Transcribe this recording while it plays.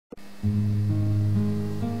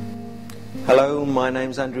Hello, my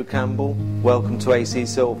name's Andrew Campbell. Welcome to AC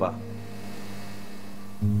Silver.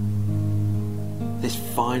 This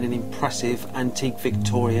fine and impressive antique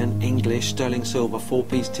Victorian English sterling silver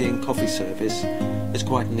 4-piece tea and coffee service is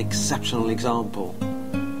quite an exceptional example.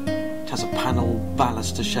 It has a panel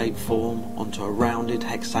baluster shaped form onto a rounded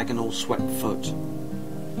hexagonal swept foot.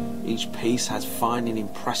 Each piece has fine and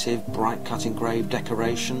impressive bright cut engraved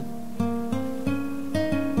decoration.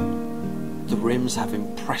 The rims have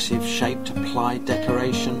impressive shaped applied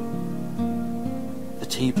decoration. The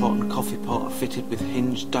teapot and coffee pot are fitted with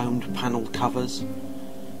hinged domed panelled covers.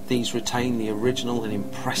 These retain the original and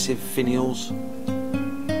impressive finials.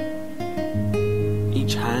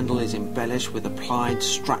 Each handle is embellished with applied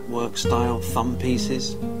strapwork style thumb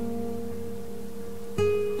pieces.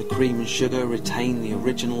 The cream and sugar retain the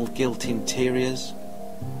original gilt interiors.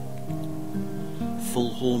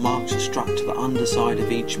 Full hallmarks are struck to the underside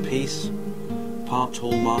of each piece. Part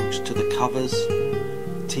hallmarks to the covers,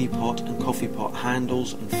 teapot and coffee pot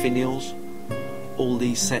handles and finials. All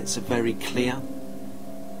these sets are very clear.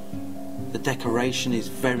 The decoration is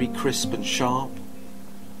very crisp and sharp.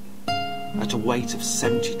 At a weight of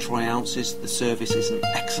 70 troy ounces, the service is an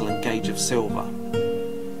excellent gauge of silver.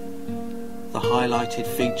 The highlighted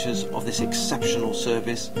features of this exceptional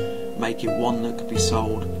service make it one that could be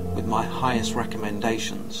sold with my highest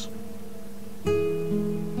recommendations.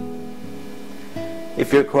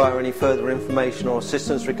 If you require any further information or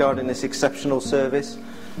assistance regarding this exceptional service,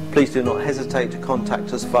 please do not hesitate to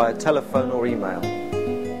contact us via telephone or email.